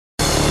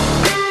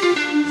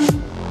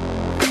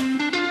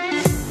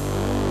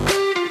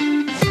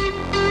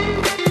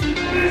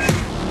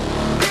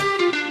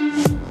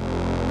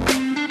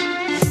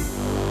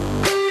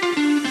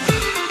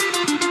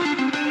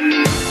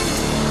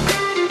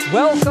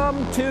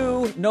Welcome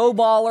to No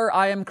Baller.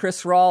 I am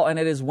Chris Rawl, and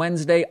it is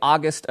Wednesday,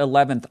 August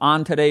 11th.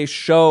 On today's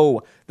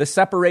show, the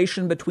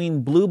separation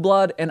between blue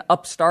blood and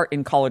upstart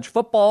in college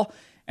football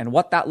and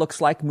what that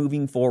looks like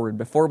moving forward.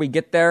 Before we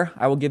get there,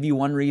 I will give you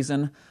one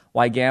reason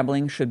why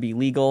gambling should be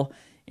legal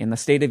in the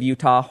state of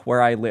Utah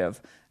where I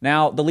live.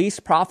 Now, the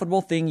least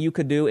profitable thing you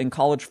could do in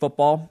college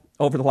football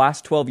over the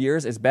last 12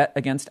 years is bet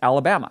against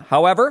Alabama.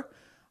 However,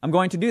 I'm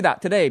going to do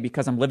that today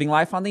because I'm living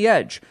life on the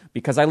edge,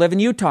 because I live in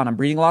Utah and I'm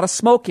breathing a lot of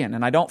smoke in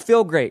and I don't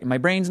feel great and my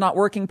brain's not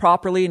working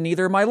properly and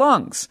neither are my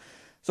lungs.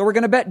 So we're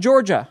going to bet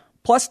Georgia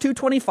plus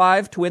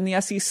 225 to win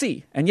the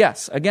SEC. And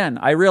yes, again,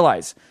 I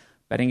realize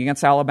betting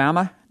against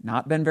Alabama,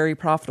 not been very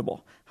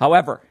profitable.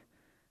 However,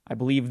 I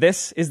believe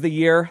this is the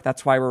year.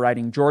 That's why we're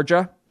riding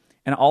Georgia.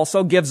 And it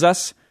also gives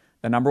us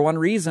the number one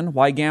reason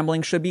why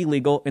gambling should be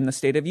legal in the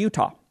state of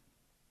Utah,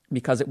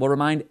 because it will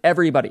remind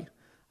everybody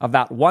of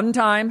that one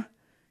time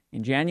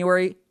in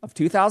January of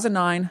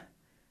 2009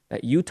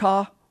 that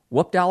Utah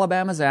whooped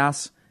Alabama's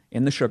ass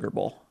in the Sugar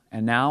Bowl.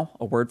 And now,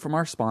 a word from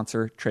our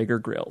sponsor, Traeger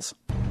Grills.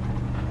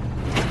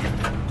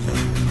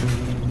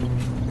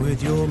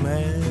 With your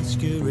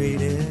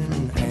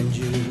masquerading and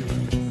you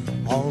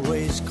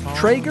always call.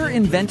 Traeger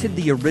invented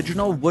the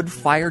original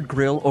wood-fired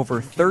grill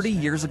over 30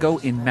 years ago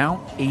in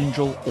Mount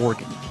Angel,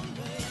 Oregon.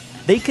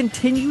 They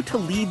continue to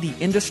lead the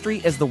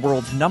industry as the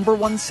world's number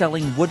one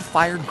selling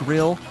wood-fired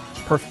grill,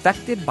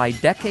 perfected by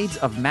decades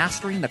of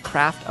mastering the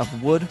craft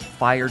of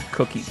wood-fired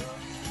cooking.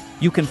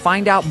 You can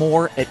find out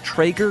more at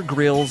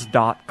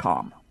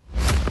TraegerGrills.com.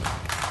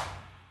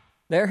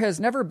 There has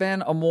never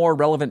been a more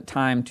relevant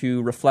time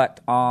to reflect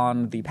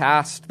on the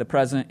past, the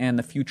present, and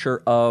the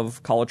future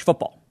of college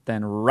football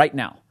than right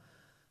now,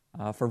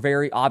 for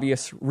very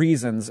obvious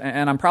reasons.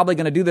 And I'm probably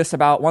going to do this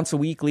about once a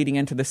week leading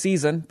into the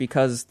season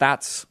because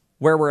that's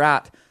where we're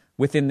at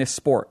within this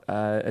sport,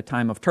 a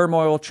time of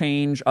turmoil,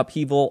 change,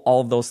 upheaval,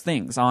 all of those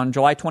things. On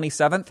July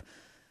 27th,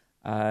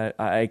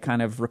 I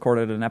kind of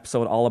recorded an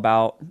episode all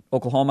about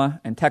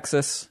Oklahoma and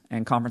Texas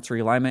and conference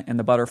realignment and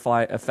the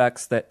butterfly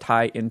effects that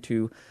tie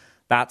into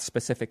that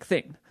specific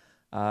thing.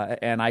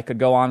 And I could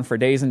go on for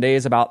days and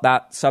days about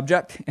that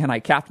subject, and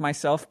I capped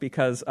myself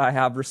because I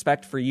have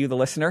respect for you, the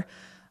listener.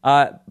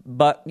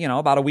 But, you know,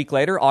 about a week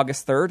later,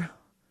 August 3rd,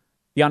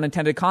 the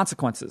unintended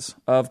consequences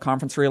of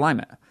conference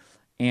realignment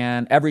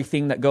and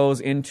everything that goes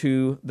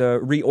into the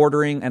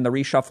reordering and the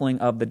reshuffling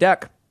of the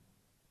deck,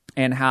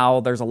 and how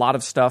there's a lot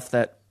of stuff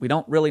that we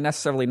don't really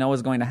necessarily know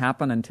is going to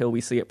happen until we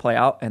see it play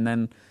out, and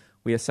then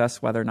we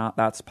assess whether or not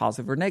that's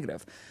positive or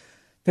negative.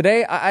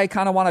 Today, I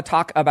kind of want to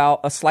talk about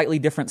a slightly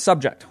different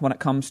subject when it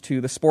comes to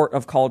the sport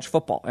of college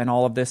football and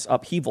all of this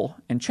upheaval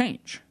and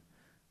change,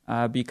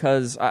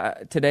 because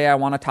today I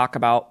want to talk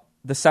about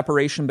the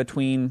separation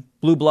between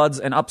blue bloods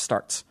and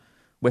upstarts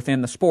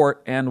within the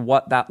sport and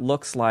what that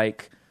looks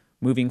like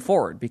moving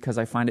forward, because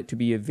I find it to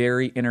be a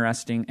very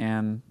interesting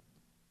and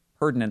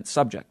pertinent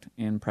subject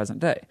in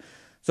present day.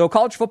 So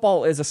college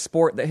football is a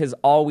sport that has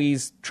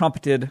always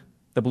trumpeted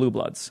the blue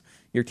bloods,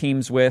 your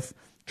teams with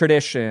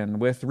tradition,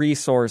 with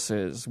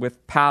resources,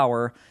 with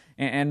power,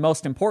 and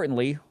most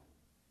importantly,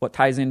 what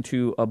ties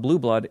into a blue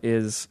blood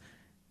is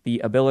the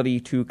ability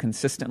to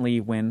consistently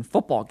win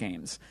football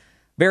games.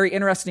 Very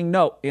interesting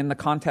note in the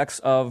context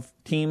of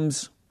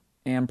teams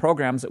and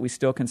programs that we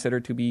still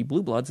consider to be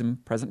blue bloods in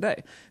present day.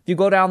 If you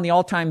go down the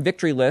all-time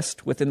victory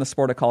list within the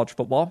sport of college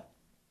football,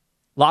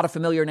 a lot of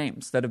familiar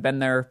names that have been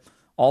there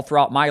all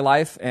throughout my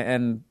life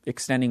and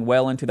extending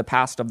well into the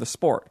past of the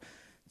sport.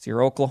 It's your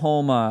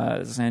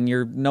Oklahomas and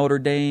your Notre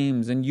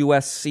Dames and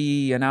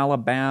USC and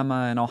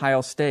Alabama and Ohio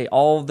State,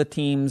 all the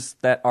teams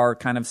that are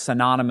kind of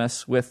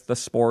synonymous with the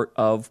sport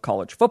of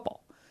college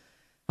football.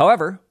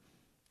 However,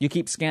 you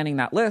keep scanning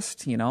that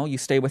list, you know, you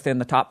stay within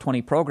the top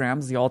 20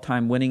 programs, the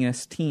all-time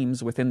winningest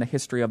teams within the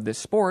history of this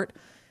sport,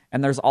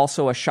 and there's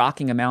also a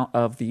shocking amount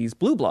of these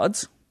blue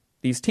bloods,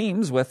 these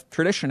teams with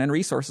tradition and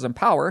resources and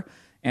power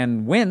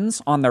and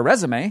wins on their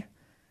resume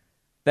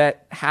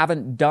that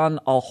haven't done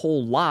a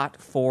whole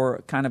lot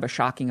for kind of a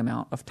shocking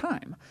amount of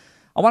time.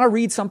 I want to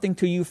read something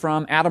to you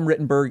from Adam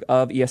Rittenberg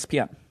of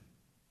ESPN.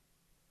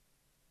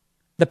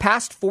 The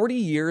past 40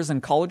 years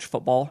in college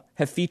football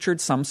have featured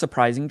some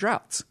surprising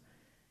droughts,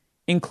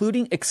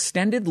 including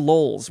extended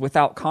lulls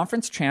without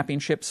conference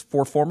championships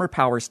for former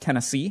powers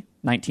Tennessee,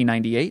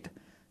 1998,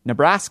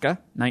 Nebraska,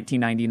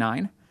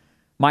 1999,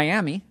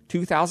 Miami,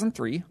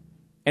 2003,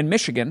 and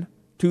Michigan,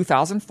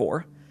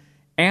 2004,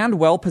 and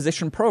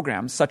well-positioned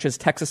programs such as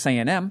Texas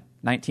A&M,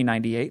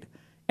 1998,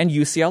 and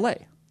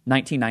UCLA,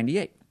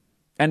 1998.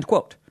 End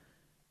quote.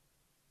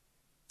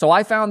 So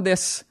I found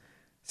this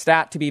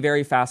stat to be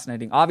very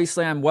fascinating.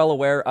 Obviously, I'm well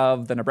aware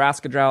of the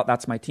Nebraska drought.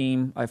 That's my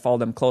team. I follow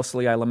them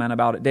closely. I lament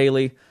about it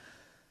daily.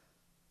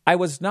 I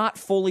was not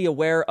fully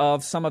aware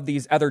of some of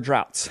these other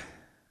droughts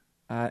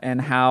and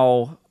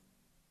how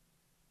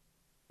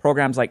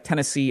programs like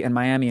Tennessee and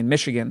Miami and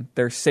Michigan,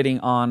 they're sitting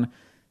on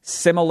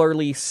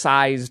similarly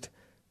sized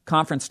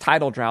conference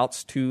title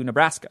droughts to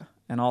Nebraska,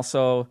 and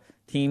also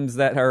teams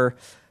that are,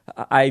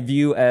 I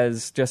view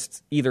as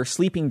just either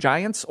sleeping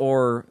giants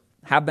or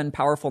have been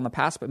powerful in the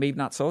past, but maybe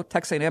not so.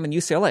 Texas A&M and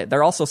UCLA,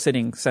 they're also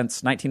sitting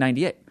since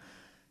 1998.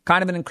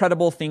 Kind of an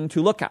incredible thing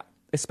to look at,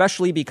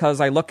 especially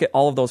because I look at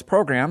all of those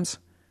programs,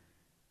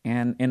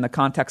 and in the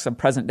context of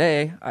present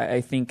day,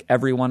 I think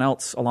everyone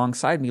else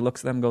alongside me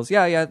looks at them and goes,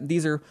 yeah,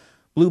 these are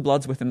blue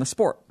bloods within the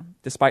sport,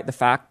 despite the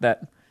fact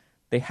that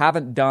they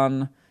haven't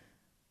done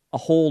a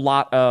whole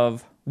lot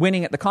of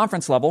winning at the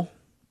conference level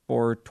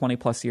for 20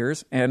 plus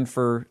years. And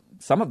for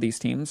some of these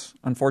teams,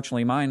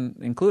 unfortunately mine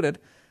included,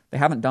 they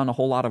haven't done a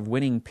whole lot of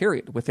winning,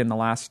 period, within the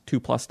last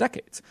 2+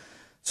 decades.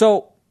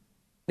 So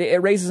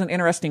it raises an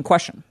interesting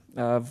question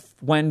of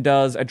when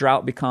does a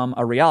drought become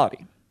a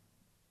reality?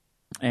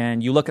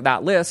 And you look at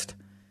that list,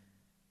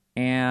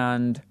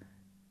 and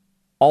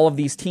all of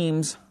these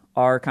teams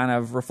are kind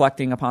of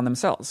reflecting upon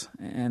themselves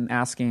and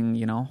asking,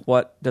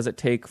 what does it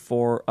take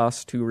for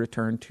us to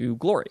return to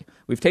glory?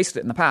 We've tasted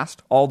it in the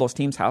past. All those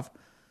teams have.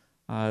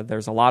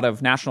 There's a lot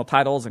of national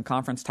titles and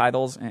conference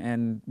titles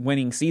and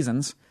winning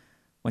seasons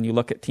when you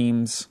look at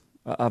teams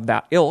of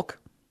that ilk.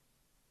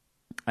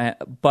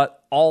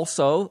 But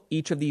also,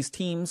 each of these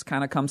teams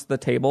kind of comes to the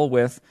table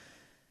with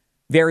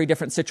very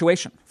different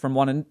situation from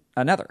one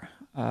another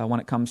when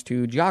it comes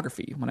to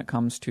geography, when it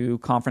comes to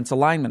conference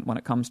alignment, when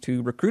it comes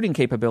to recruiting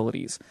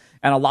capabilities,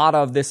 and a lot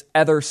of this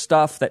other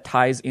stuff that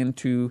ties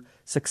into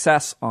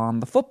success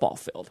on the football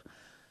field.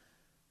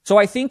 So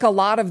I think a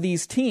lot of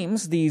these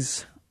teams,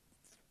 these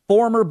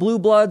former blue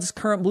bloods,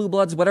 current blue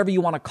bloods, whatever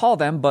you want to call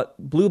them, but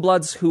blue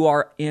bloods who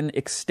are in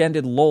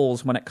extended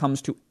lulls when it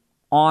comes to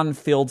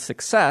on-field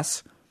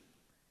success,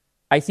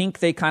 I think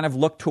they kind of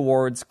look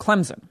towards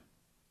Clemson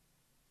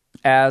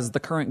as the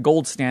current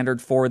gold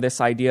standard for this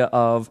idea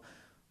of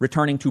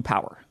returning to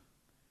power.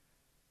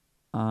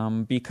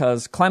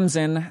 Because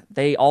Clemson,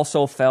 they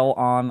also fell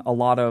on a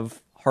lot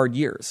of hard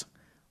years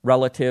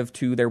relative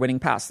to their winning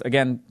past.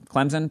 Again,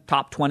 Clemson,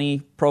 top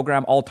 20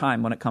 program all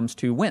time when it comes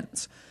to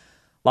wins.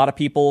 A lot of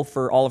people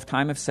for all of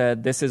time have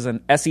said this is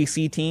an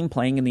SEC team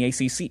playing in the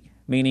ACC,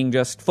 meaning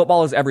just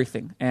football is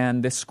everything.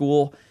 And this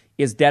school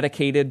is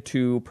dedicated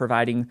to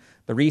providing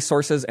the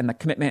resources and the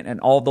commitment and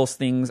all of those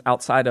things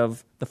outside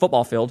of the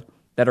football field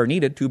that are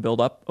needed to build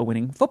up a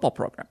winning football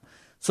program.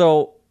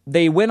 So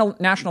they win a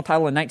national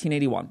title in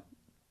 1981.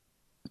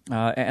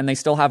 And they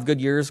still have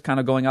good years kind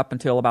of going up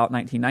until about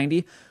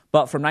 1990.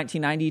 But from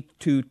 1990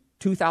 to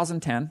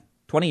 2010,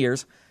 20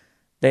 years,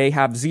 they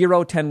have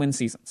 0 10-win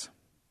seasons.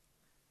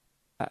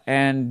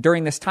 And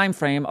during this time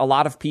frame, a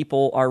lot of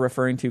people are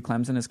referring to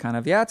Clemson as kind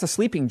of, it's a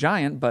sleeping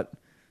giant, but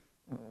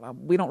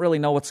we don't really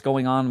know what's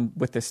going on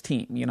with this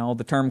team.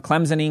 The term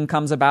Clemsoning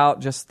comes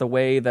about, just the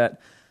way that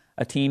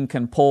a team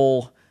can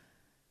pull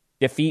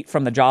defeat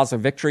from the jaws of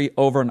victory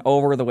over and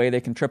over, the way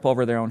they can trip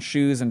over their own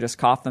shoes and just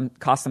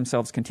cost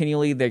themselves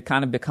continually. They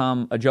kind of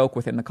become a joke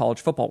within the college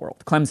football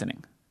world,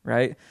 Clemsoning,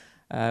 right?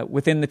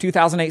 Within the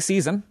 2008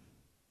 season,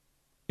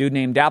 a dude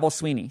named Dabo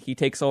Swinney, he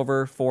takes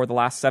over for the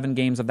last 7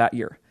 games of that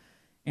year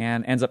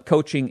and ends up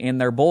coaching in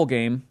their bowl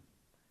game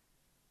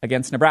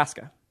against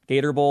Nebraska.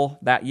 Gator Bowl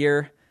that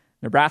year,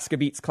 Nebraska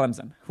beats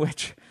Clemson,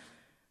 which,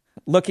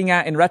 looking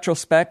at in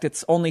retrospect,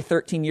 it's only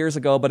 13 years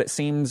ago, but it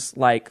seems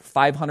like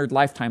 500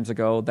 lifetimes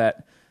ago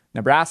that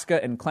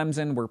Nebraska and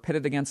Clemson were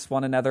pitted against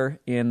one another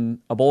in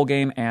a bowl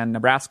game, and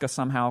Nebraska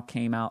somehow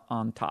came out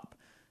on top.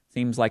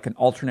 Seems like an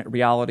alternate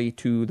reality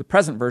to the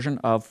present version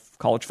of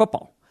college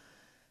football.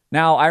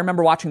 Now, I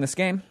remember watching this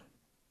game,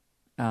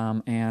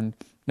 and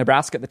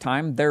Nebraska at the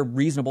time, they're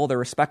reasonable, they're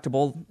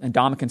respectable, and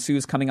Ndamukong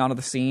Suh's coming onto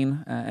the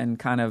scene and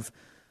kind of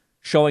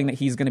showing that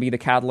he's going to be the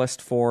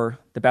catalyst for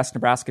the best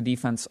Nebraska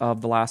defense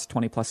of the last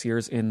 20-plus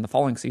years in the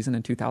following season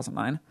in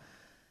 2009.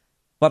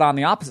 But on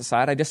the opposite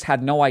side, I just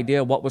had no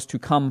idea what was to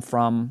come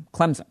from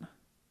Clemson.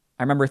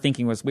 I remember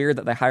thinking it was weird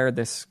that they hired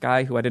this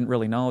guy who I didn't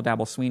really know,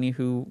 Dabo Swinney,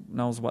 who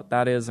knows what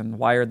that is, and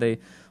why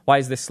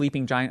is this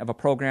sleeping giant of a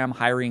program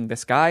hiring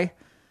this guy?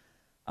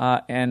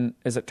 And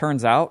as it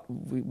turns out,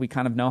 we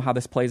kind of know how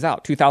this plays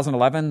out.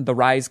 2011, the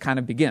rise kind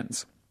of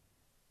begins.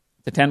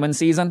 The 10-win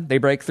season, they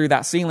break through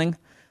that ceiling.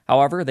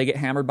 However, they get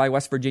hammered by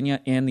West Virginia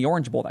in the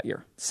Orange Bowl that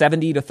year,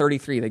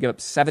 70-33. They give up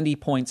 70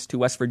 points to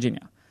West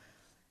Virginia.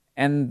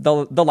 And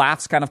the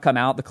laughs kind of come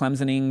out, the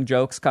Clemsoning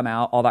jokes come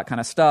out, all that kind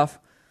of stuff.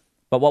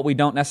 But what we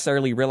don't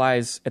necessarily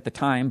realize at the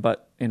time,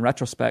 but in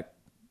retrospect,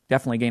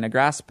 definitely gain a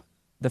grasp,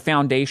 the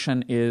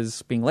foundation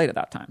is being laid at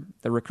that time.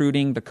 The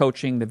recruiting, the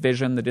coaching, the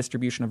vision, the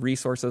distribution of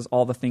resources,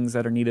 all the things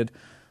that are needed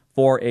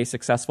for a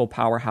successful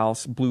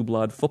powerhouse blue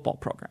blood football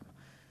program.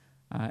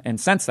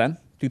 And since then,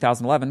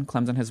 2011,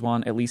 Clemson has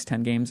won at least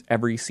 10 games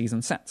every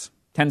season since.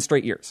 10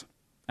 straight years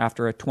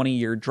after a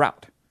 20-year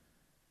drought.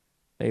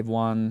 They've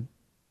won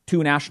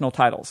 2 national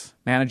titles,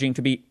 managing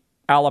to beat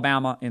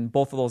Alabama in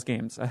both of those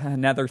games.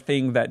 Another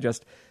thing that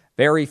just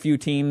very few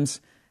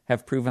teams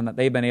have proven that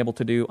they've been able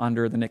to do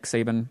under the Nick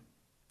Saban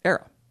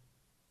era.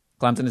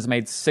 Clemson has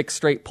made 6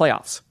 straight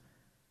playoffs.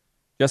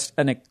 Just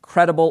an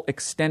incredible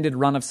extended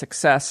run of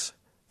success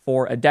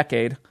for a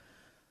decade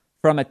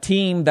from a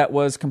team that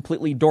was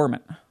completely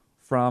dormant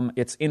from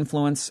its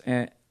influence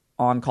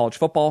on college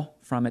football,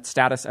 from its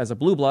status as a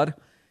blue blood,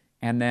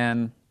 and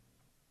then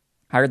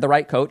hired the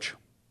right coach,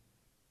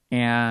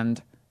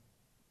 and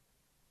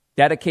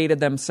dedicated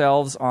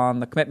themselves on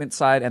the commitment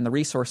side and the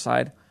resource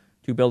side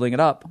to building it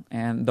up.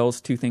 And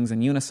those two things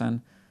in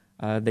unison,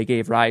 they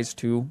gave rise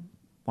to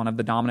one of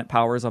the dominant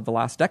powers of the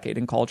last decade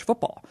in college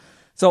football.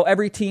 So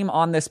every team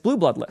on this blue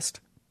blood list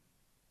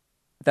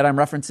that I'm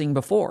referencing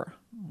before,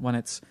 when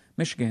it's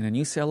Michigan and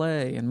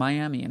UCLA and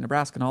Miami and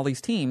Nebraska and all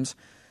these teams,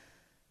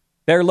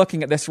 they're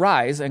looking at this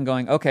rise and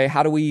going, okay,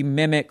 how do we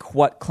mimic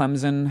what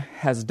Clemson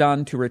has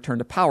done to return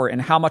to power,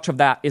 and how much of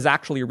that is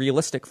actually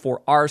realistic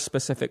for our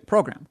specific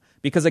program?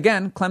 Because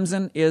again,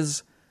 Clemson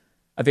is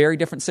a very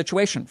different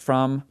situation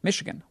from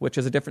Michigan, which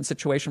is a different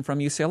situation from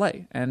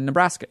UCLA and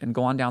Nebraska, and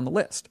go on down the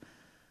list.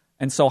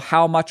 And so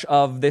how much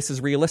of this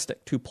is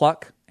realistic to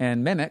pluck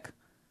and mimic?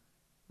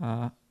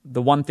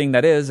 The one thing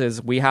that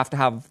is we have to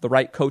have the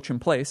right coach in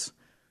place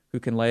who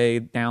can lay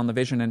down the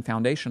vision and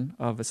foundation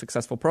of a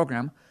successful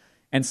program.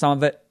 And some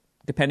of it,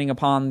 depending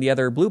upon the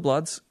other blue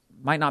bloods,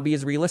 might not be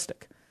as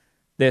realistic.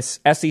 This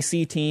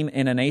SEC team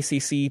in an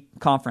ACC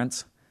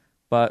conference,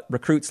 but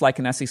recruits like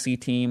an SEC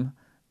team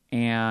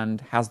and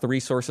has the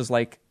resources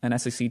like an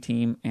SEC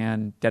team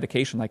and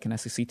dedication like an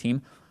SEC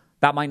team,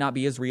 that might not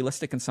be as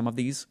realistic in some of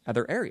these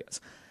other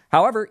areas.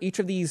 However, each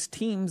of these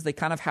teams, they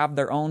kind of have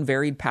their own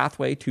varied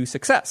pathway to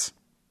success,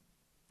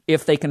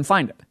 if they can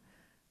find it.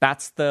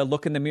 That's the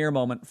look in the mirror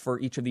moment for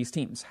each of these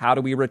teams. How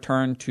do we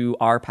return to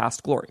our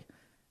past glory?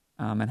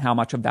 And how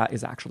much of that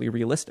is actually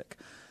realistic?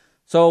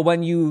 So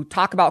when you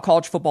talk about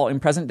college football in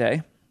present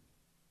day,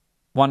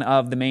 one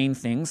of the main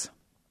things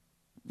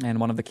and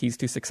one of the keys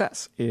to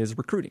success is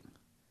recruiting.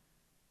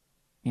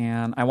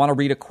 And I want to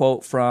read a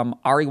quote from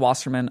Ari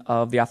Wasserman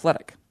of The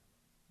Athletic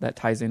that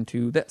ties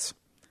into this.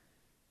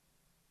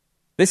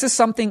 This is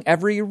something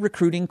every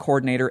recruiting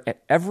coordinator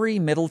at every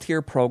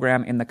middle-tier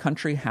program in the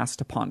country has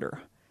to ponder.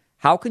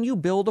 How can you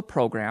build a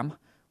program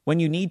when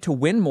you need to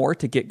win more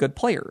to get good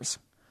players,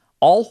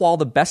 all while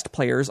the best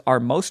players are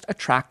most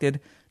attracted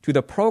to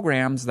the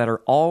programs that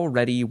are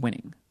already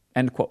winning?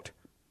 End quote.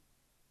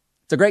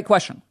 It's a great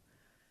question.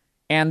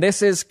 And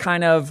this is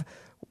kind of,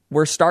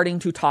 we're starting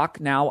to talk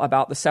now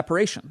about the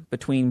separation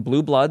between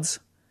blue bloods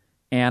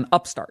and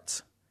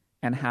upstarts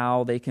and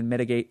how they can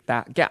mitigate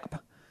that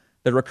gap.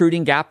 The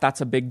recruiting gap, that's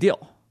a big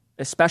deal,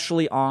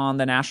 especially on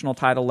the national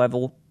title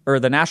level or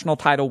the national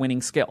title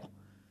winning scale,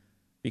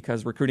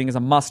 because recruiting is a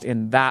must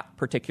in that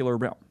particular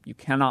realm. You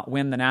cannot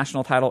win the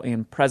national title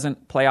in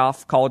present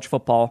playoff college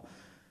football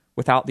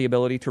without the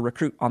ability to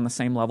recruit on the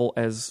same level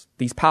as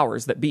these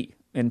powers that be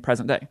in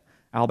present day.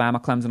 Alabama,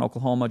 Clemson,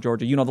 Oklahoma,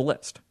 Georgia, you know the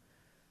list.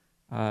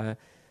 A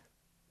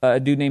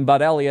dude named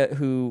Bud Elliott,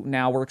 who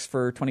now works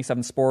for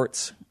 27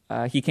 Sports,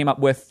 he came up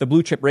with the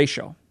blue chip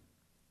ratio,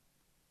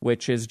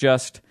 which is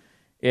just,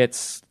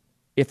 it's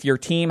if your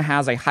team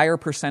has a higher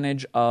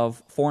percentage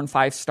of 4- and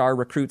 5-star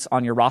recruits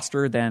on your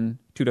roster than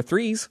 2 to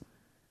 3s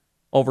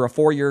over a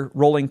 4-year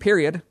rolling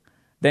period,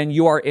 then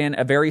you are in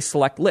a very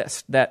select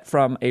list that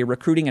from a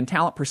recruiting and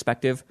talent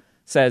perspective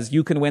says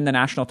you can win the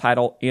national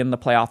title in the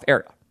playoff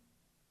era.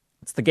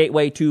 It's the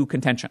gateway to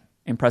contention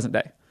in present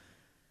day.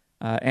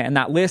 And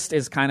that list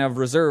is kind of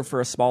reserved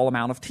for a small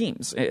amount of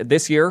teams.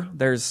 This year,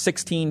 there's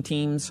 16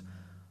 teams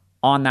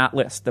on that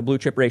list, the blue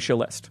chip ratio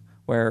list,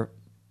 where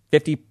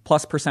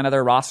 50+% of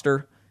their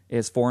roster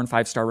is 4- and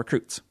 5-star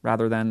recruits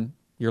rather than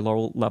your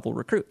low-level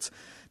recruits.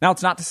 Now,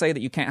 it's not to say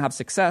that you can't have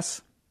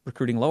success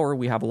recruiting lower.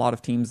 We have a lot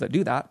of teams that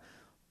do that.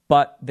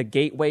 But the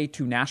gateway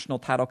to national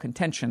title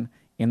contention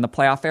in the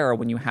playoff era,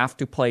 when you have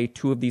to play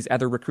two of these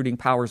other recruiting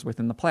powers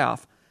within the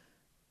playoff,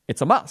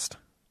 it's a must.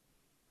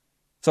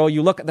 So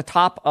you look at the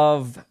top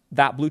of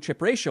that blue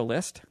chip ratio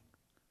list,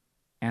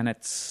 and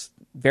it's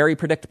very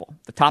predictable.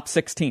 The top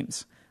 6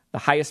 teams, the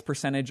highest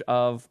percentage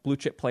of blue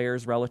chip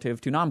players relative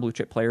to non-blue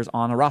chip players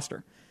on a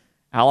roster.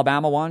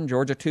 Alabama 1,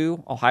 Georgia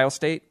 2, Ohio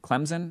State,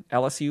 Clemson,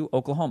 LSU,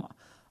 Oklahoma.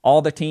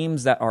 All the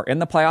teams that are in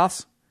the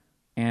playoffs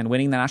and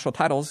winning the national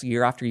titles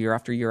year after year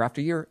after year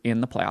after year in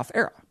the playoff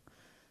era.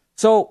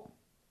 So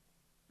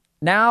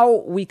now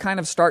we kind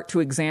of start to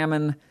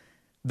examine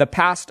the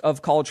past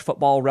of college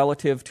football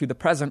relative to the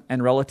present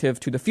and relative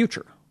to the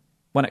future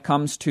when it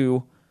comes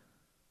to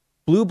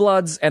blue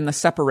bloods and the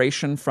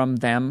separation from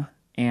them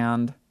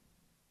and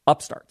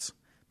upstarts.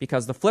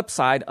 Because the flip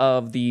side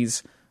of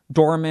these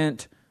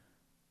dormant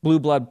blue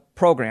blood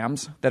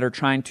programs that are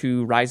trying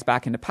to rise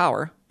back into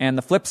power, and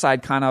the flip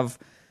side kind of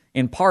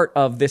in part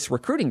of this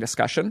recruiting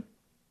discussion,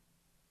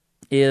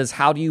 is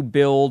how do you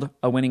build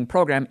a winning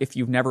program if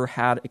you've never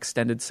had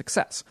extended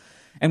success?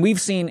 And we've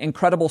seen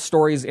incredible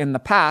stories in the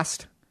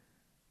past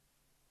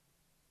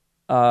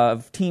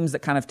of teams that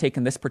kind of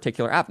taken this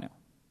particular avenue.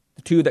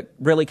 The two that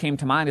really came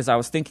to mind as I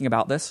was thinking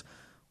about this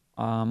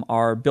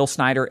are Bill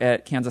Snyder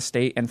at Kansas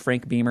State and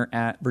Frank Beamer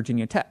at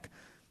Virginia Tech.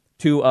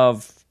 Two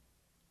of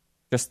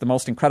just the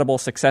most incredible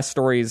success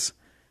stories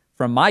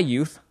from my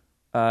youth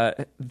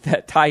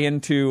that tie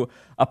into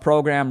a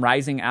program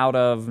rising out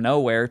of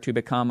nowhere to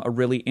become a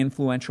really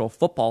influential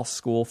football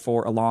school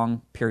for a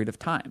long period of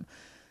time.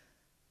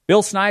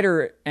 Bill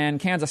Snyder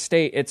and Kansas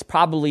State, it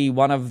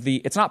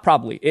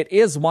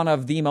is one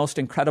of the most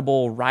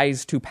incredible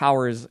rise to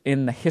powers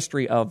in the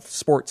history of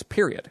sports,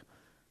 period.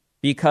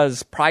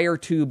 Because prior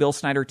to Bill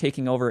Snyder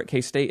taking over at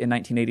K-State in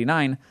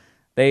 1989,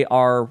 they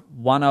are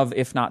one of,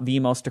 if not the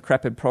most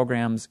decrepit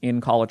programs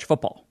in college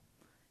football.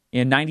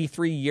 In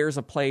 93 years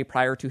of play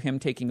prior to him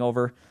taking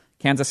over,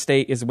 Kansas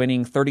State is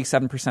winning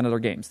 37% of their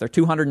games. They're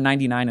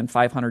 299 and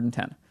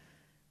 510.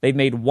 They've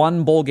made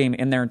one bowl game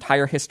in their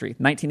entire history,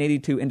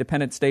 1982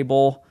 Independence Day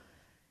Bowl.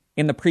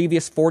 In the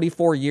previous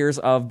 44 years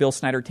of Bill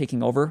Snyder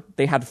taking over,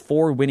 they had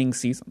 4 winning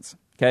seasons,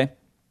 okay?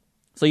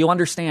 So you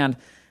understand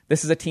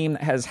this is a team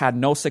that has had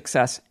no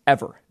success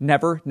ever,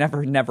 never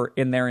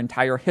in their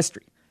entire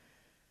history.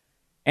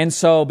 And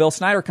so Bill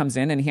Snyder comes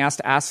in and he has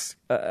to ask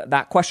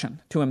that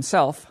question to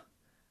himself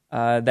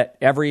that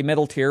every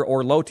middle tier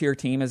or low tier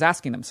team is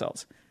asking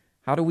themselves.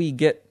 How do we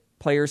get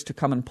players to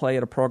come and play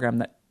at a program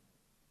that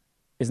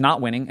is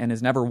not winning and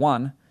has never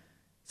won,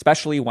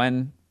 especially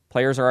when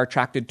players are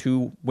attracted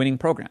to winning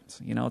programs?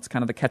 You know, it's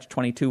kind of the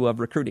catch-22 of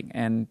recruiting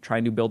and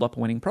trying to build up a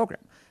winning program.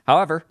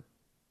 However,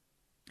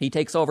 he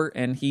takes over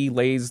and he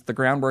lays the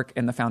groundwork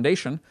and the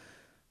foundation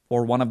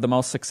for one of the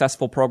most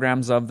successful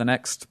programs of the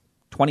next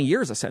 20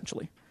 years,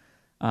 essentially.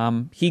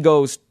 He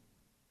goes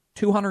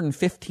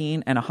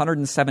 215 and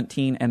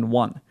 117 and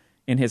 1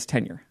 in his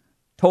tenure.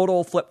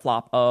 Total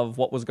flip-flop of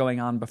what was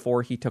going on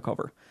before he took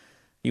over.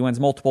 He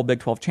wins multiple Big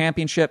 12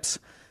 championships.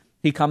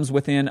 He comes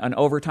within an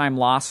overtime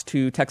loss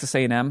to Texas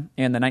A&M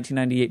in the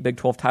 1998 Big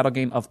 12 title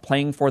game of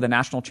playing for the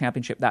national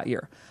championship that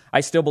year. I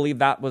still believe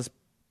that was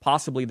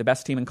possibly the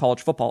best team in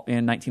college football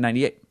in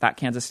 1998, that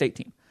Kansas State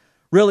team.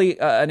 Really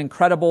an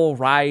incredible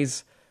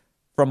rise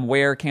from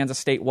where Kansas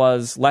State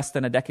was less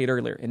than a decade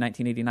earlier in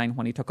 1989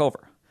 when he took over.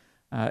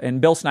 And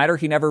Bill Snyder,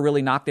 he never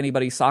really knocked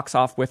anybody's socks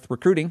off with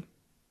recruiting.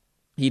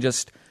 He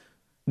just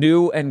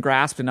knew and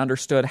grasped and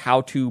understood how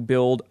to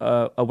build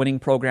a winning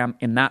program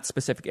in that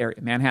specific area,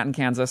 Manhattan,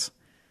 Kansas,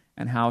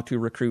 and how to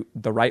recruit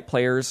the right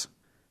players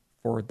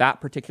for that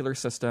particular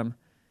system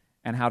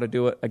and how to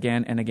do it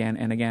again and again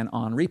and again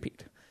on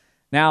repeat.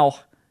 Now,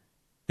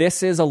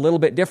 this is a little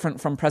bit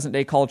different from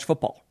present-day college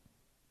football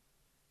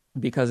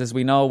because, as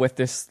we know, with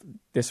this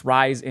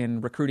rise in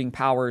recruiting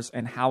powers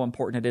and how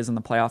important it is in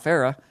the playoff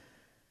era,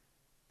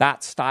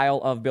 that style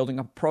of building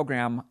a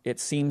program, it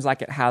seems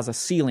like it has a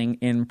ceiling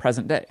in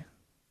present day.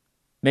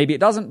 Maybe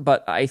it doesn't,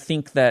 but I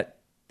think that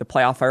the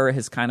playoff era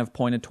has kind of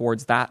pointed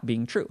towards that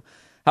being true.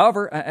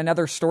 However,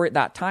 another story at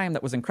that time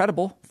that was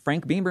incredible,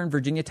 Frank Beamer and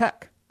Virginia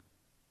Tech,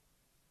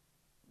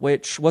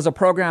 which was a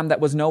program that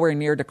was nowhere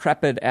near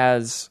decrepit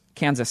as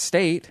Kansas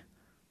State,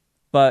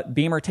 but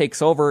Beamer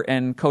takes over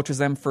and coaches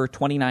them for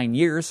 29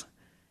 years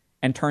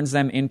and turns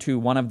them into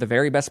one of the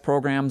very best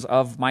programs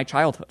of my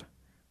childhood.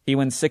 He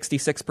wins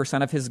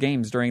 66% of his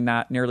games during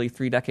that nearly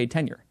 3-decade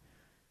tenure.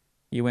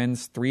 He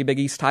wins 3 Big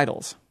East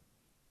titles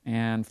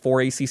and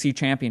 4 ACC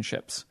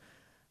championships.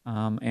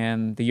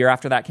 And the year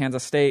after that,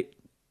 Kansas State,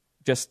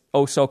 just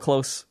so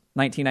close,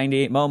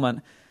 1998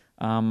 moment,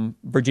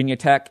 Virginia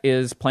Tech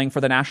is playing for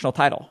the national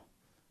title.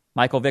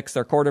 Michael Vick's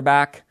their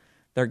quarterback.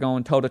 They're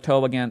going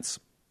toe-to-toe against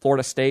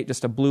Florida State,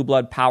 just a blue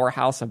blood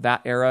powerhouse of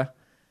that era.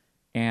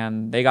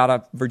 And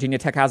Virginia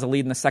Tech has a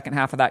lead in the second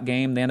half of that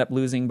game. They end up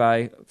losing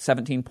by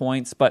 17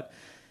 points. But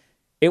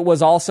it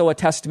was also a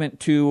testament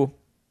to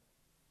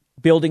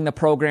building the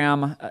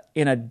program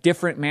in a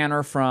different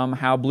manner from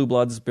how Blue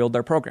Bloods build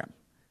their program.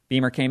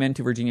 Beamer came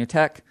into Virginia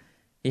Tech.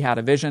 He had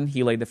a vision.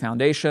 He laid the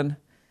foundation.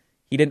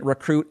 He didn't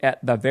recruit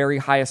at the very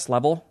highest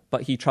level,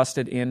 but he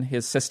trusted in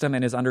his system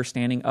and his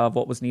understanding of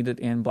what was needed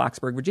in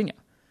Blacksburg, Virginia.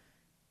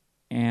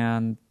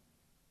 And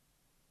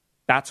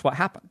that's what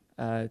happened.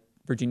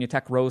 Virginia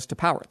Tech rose to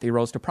power. They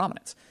rose to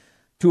prominence.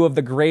 2 of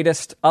the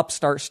greatest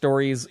upstart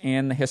stories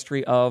in the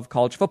history of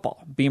college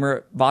football, Beamer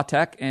at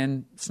Va-Tech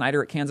and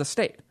Snyder at Kansas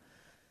State.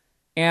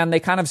 And they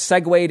kind of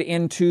segued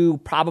into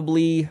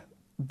probably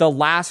the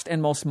last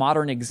and most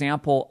modern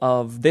example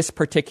of this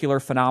particular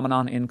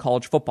phenomenon in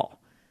college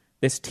football.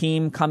 This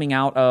team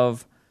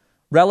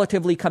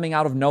relatively coming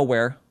out of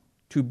nowhere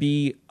to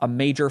be a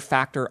major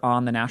factor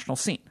on the national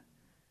scene.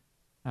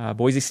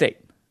 Boise State,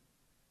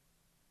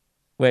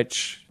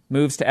 which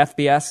moves to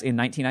FBS in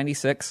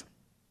 1996.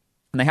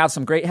 And they have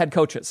some great head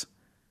coaches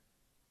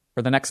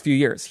for the next few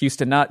years.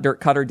 Houston Nutt,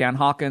 Dirk Cutter, Dan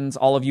Hawkins,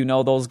 all of you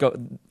know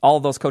all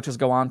of those coaches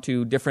go on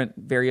to different,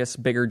 various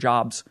bigger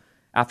jobs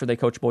after they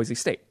coach Boise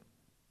State.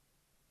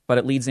 But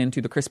it leads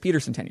into the Chris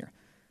Petersen tenure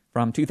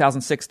from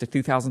 2006 to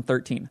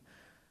 2013.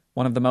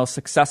 One of the most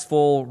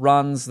successful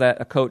runs that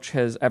a coach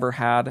has ever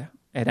had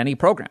at any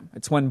program.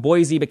 It's when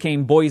Boise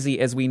became Boise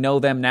as we know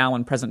them now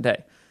in present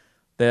day.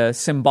 The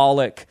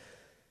symbolic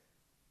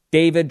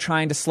David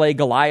trying to slay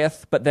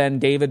Goliath, but then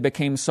David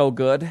became so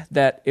good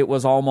that it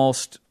was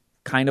almost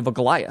kind of a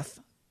Goliath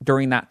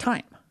during that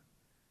time.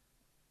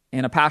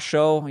 In a past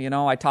show,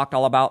 I talked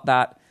all about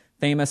that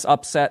famous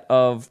upset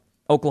of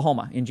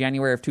Oklahoma in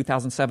January of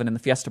 2007 in the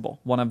Fiesta Bowl,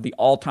 one of the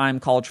all-time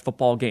college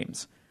football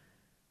games,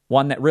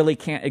 one that really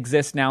can't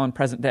exist now in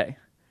present day.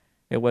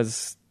 It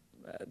was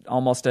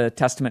almost a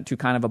testament to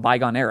kind of a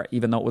bygone era,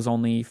 even though it was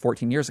only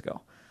 14 years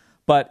ago.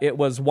 But it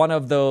was one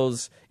of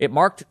those, it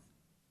marked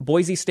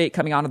Boise State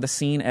coming onto the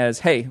scene as,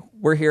 hey,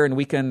 we're here and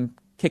we can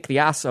kick the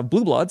ass of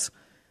Blue Bloods,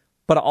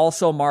 but it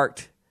also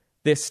marked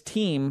this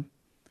team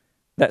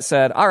that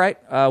said, all right,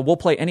 we'll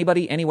play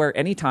anybody, anywhere,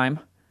 anytime.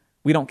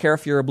 We don't care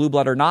if you're a Blue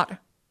Blood or not.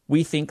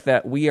 We think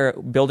that we are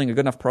building a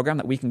good enough program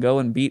that we can go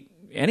and beat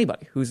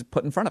anybody who's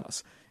put in front of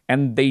us.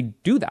 And they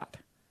do that,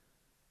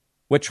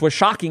 which was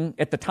shocking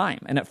at the time.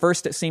 And at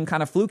first it seemed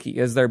kind of fluky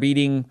as they're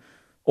beating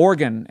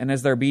Oregon and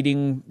as they're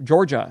beating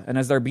Georgia and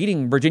as they're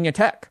beating Virginia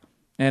Tech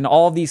and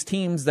all of these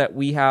teams that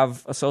we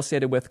have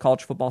associated with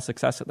college football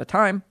success at the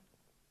time.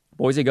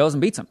 Boise goes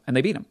and beats them, and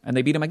they beat them, and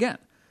they beat them again.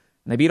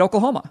 And they beat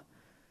Oklahoma.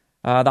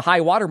 The high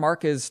water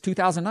mark is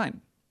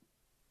 2009.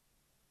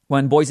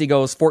 When Boise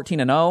goes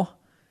 14-0,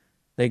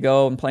 they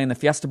go and play in the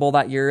Fiesta Bowl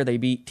that year. They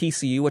beat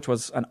TCU, which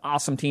was an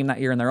awesome team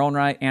that year in their own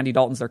right. Andy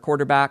Dalton's their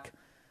quarterback.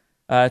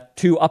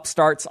 Two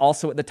upstarts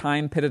also at the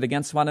time pitted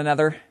against one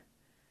another.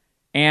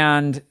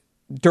 And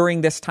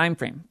during this time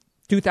frame,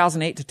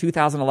 2008 to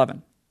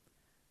 2011,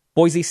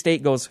 Boise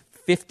State goes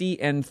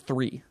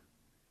 50-3.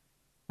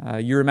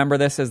 You remember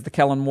this as the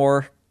Kellen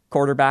Moore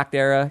quarterback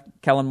era.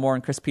 Kellen Moore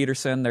and Chris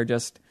Peterson,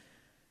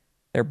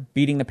 they're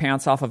beating the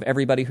pants off of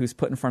everybody who's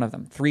put in front of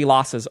them. 3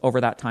 losses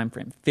over that time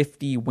frame,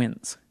 50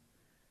 wins.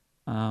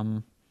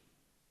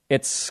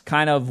 It's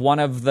kind of one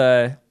of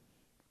the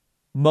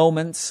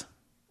moments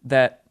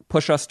that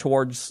push us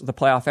towards the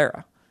playoff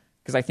era,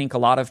 because I think a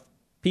lot of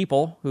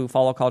people who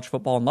follow college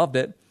football and loved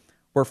it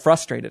were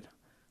frustrated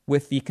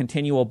with the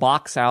continual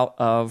box out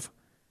of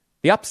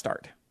the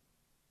upstart.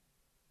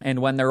 And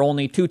when there are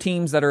only 2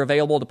 teams that are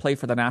available to play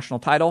for the national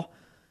title,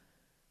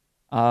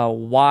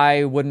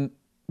 why wouldn't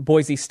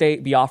Boise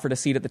State be offered a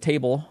seat at the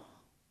table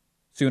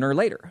sooner or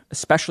later,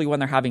 especially when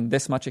they're having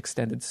this much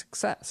extended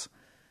success?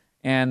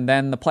 And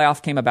then the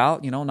playoff came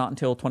about, not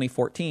until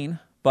 2014.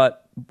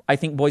 But I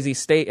think Boise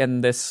State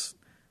and this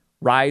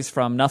rise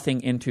from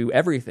nothing into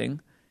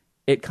everything,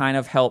 it kind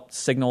of helped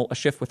signal a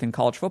shift within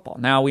college football.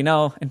 Now we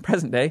know in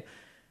present day,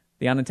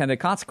 the unintended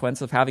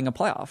consequence of having a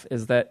playoff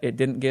is that it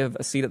didn't give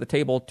a seat at the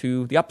table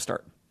to the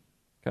upstart,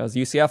 because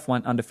UCF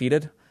went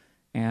undefeated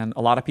and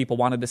a lot of people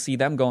wanted to see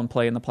them go and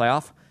play in the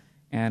playoff.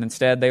 And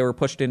instead they were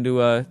pushed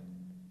into a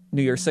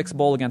New Year's Six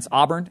Bowl against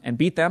Auburn and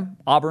beat them.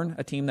 Auburn,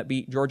 a team that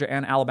beat Georgia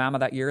and Alabama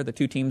that year, the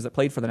 2 teams that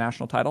played for the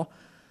national title.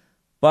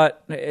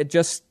 But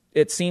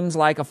it seems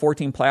like a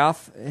 14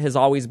 playoff has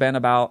always been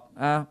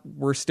about,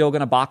 we're still going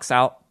to box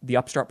out the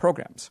upstart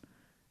programs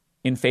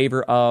in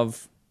favor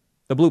of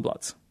the Blue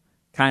Bloods.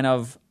 Kind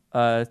of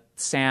a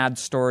sad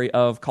story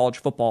of college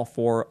football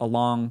for a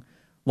long,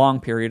 long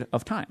period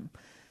of time.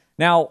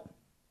 Now,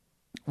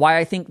 why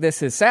I think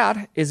this is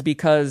sad is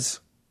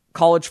because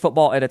college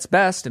football at its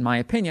best, in my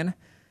opinion,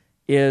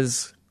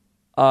 is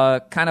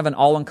kind of an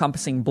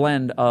all-encompassing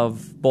blend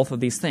of both of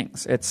these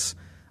things. It's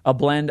a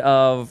blend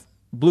of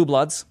Blue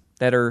Bloods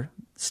that are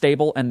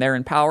stable and they're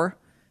in power,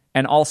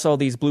 and also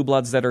these Blue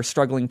Bloods that are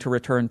struggling to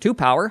return to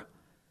power.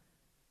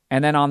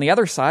 And then on the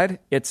other side,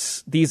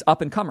 it's these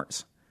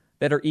up-and-comers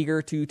that are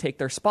eager to take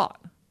their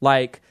spot,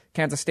 like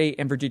Kansas State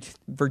and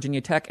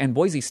Virginia Tech and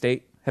Boise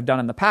State have done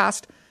in the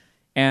past.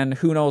 And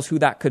who knows who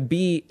that could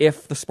be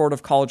if the sport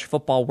of college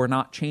football were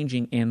not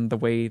changing in the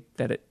way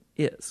that it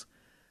is.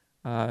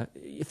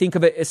 Think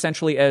of it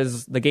essentially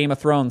as the Game of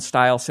Thrones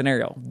style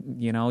scenario.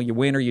 You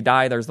win or you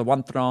die. There's the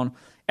one throne.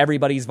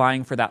 Everybody's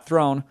vying for that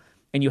throne.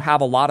 And you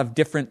have a lot of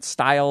different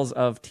styles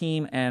of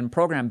team and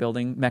program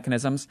building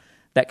mechanisms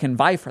that can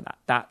vie for that.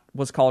 That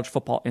was college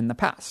football in the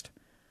past.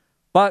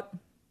 But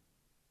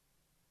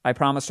I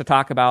promise to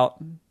talk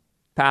about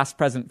past,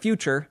 present,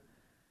 future,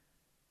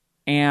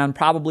 and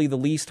probably the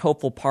least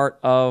hopeful part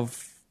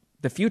of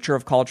the future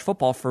of college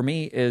football for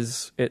me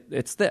is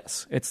it's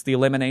this. It's the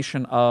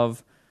elimination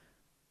of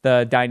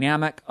the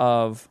dynamic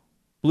of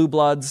Blue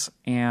Bloods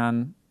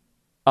and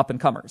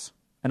up-and-comers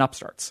and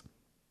upstarts.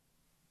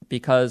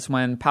 Because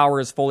when power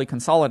is fully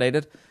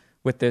consolidated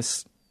with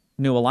this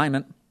new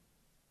alignment,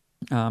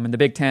 and the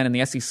Big Ten and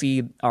the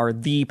SEC are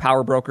the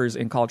power brokers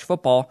in college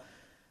football,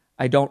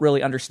 I don't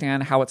really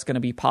understand how it's going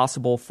to be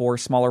possible for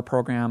smaller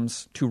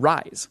programs to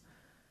rise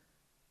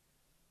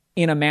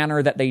in a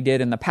manner that they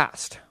did in the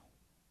past,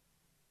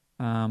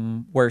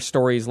 where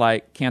stories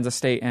like Kansas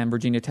State and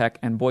Virginia Tech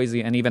and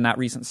Boise, and even that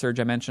recent surge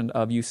I mentioned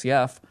of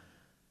UCF,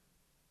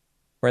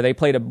 where they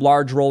played a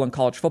large role in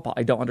college football.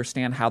 I don't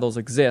understand how those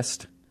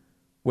exist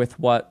with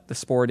what the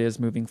sport is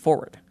moving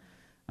forward.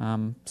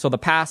 So the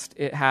past,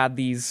 it had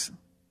these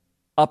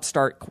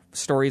upstart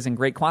stories in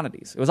great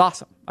quantities. It was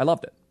awesome. I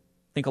loved it.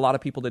 I think a lot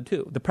of people did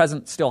too. The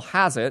present still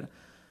has it,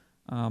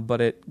 but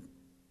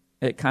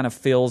it kind of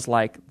feels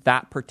like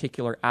that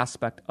particular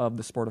aspect of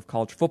the sport of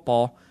college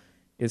football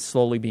is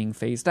slowly being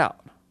phased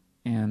out.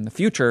 And the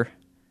future,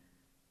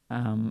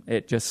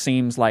 it just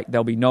seems like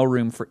there'll be no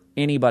room for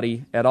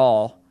anybody at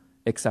all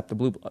except the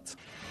Blue Bloods.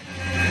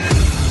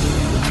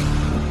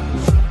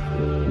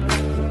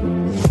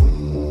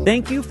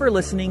 Thank you for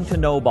listening to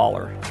No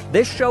Baller.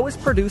 This show is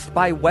produced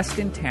by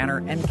Weston Tanner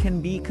and can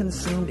be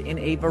consumed in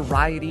a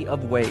variety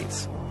of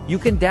ways. You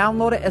can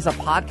download it as a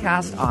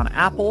podcast on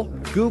Apple,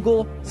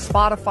 Google,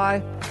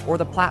 Spotify, or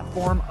the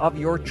platform of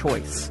your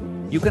choice.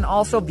 You can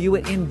also view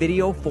it in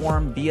video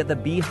form via the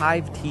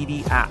Beehive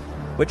TV app,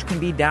 which can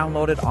be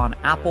downloaded on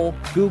Apple,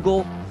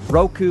 Google,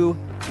 Roku,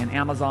 and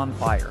Amazon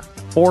Fire.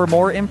 For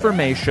more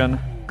information,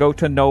 go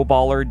to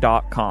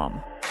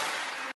noballer.com.